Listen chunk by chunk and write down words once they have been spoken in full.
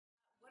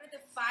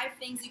5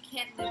 things you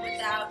can't live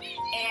without,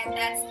 and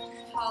that's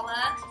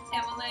Paula,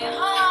 Emily,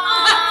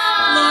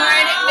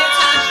 Lauren,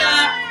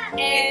 Natasha,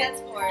 and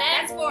that's 4.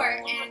 That's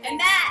 4. And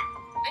Matt.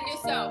 And you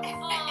so. And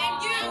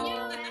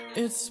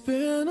you. It's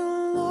been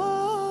a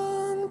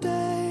long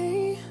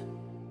day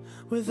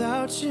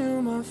without you,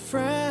 my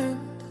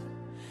friend,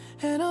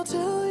 and I'll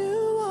tell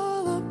you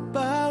all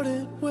about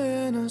it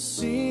when I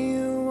see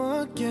you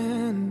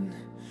again.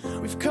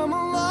 We've come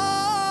a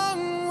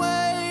long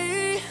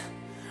way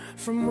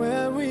from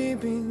where we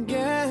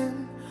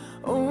began.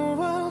 Oh,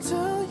 I'll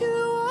tell you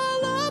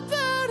all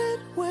about it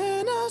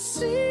when I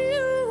see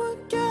you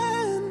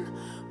again.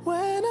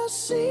 When I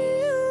see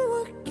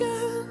you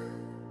again.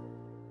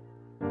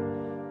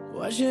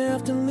 Why'd you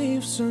have to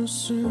leave so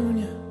soon,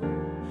 yeah?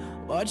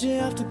 Why'd you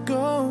have to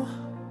go?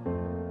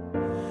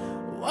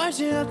 Why'd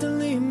you have to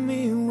leave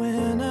me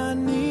when I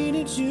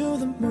needed you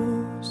the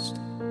most?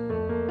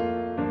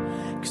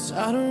 'Cause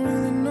I don't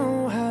really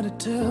know how to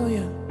tell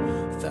you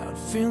without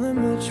feeling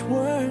much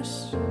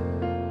worse.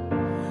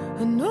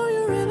 I know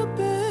you're in a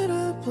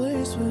better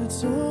place, but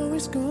it's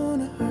always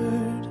gonna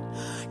hurt.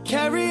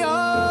 Carry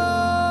on.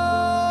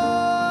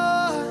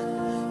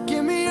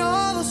 Give me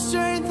all the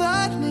strength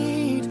I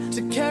need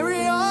to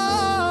carry on.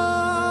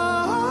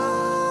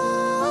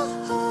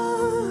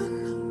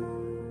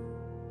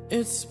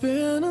 It's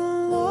been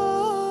a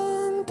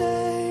long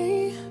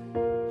day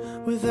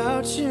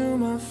without you,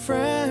 my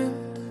friend,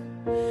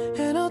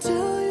 and I'll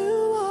tell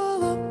you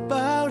all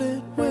about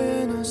it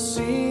when I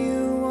see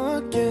you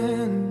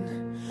again.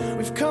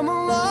 We've come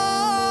a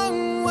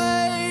long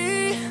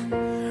way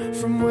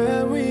from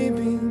where we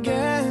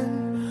began.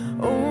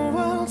 Oh,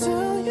 I'll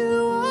tell you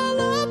all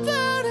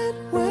about it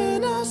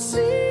when I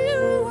see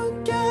you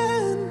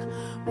again.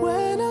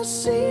 When I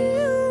see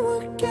you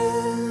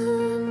again.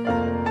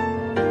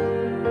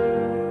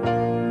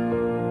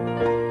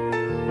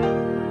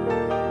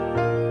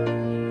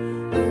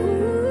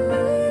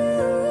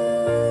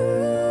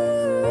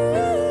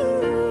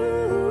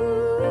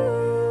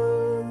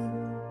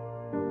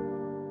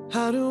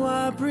 How do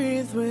I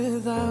breathe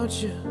without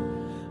you?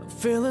 I'm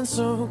feeling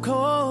so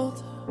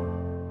cold.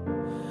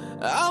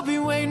 I'll be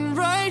waiting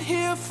right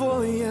here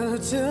for you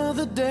till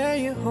the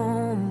day you're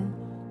home.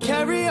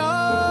 Carry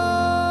on.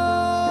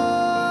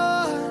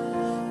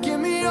 Give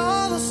me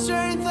all the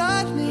strength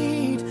I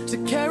need to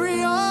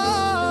carry on.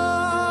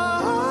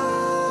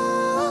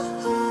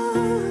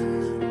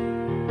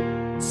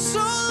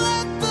 So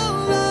let the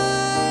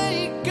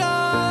light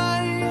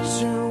guide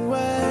your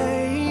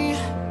way.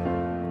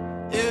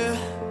 Yeah.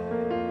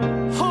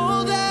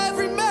 Hold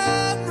every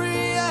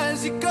memory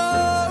as you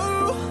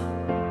go,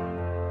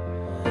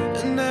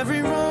 and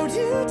every road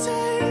you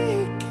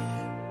take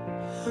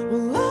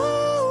will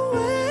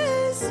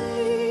always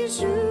lead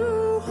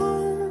you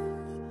home.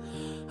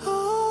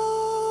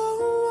 Oh,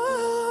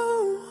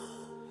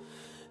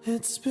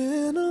 it's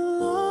been a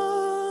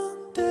long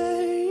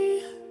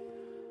day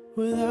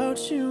without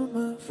you,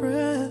 my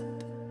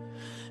friend,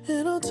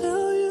 and I'll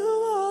tell you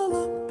all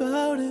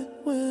about it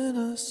when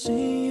I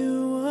see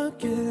you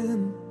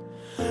again.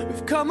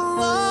 We've come a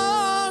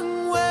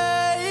long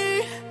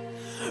way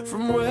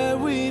from where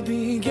we began.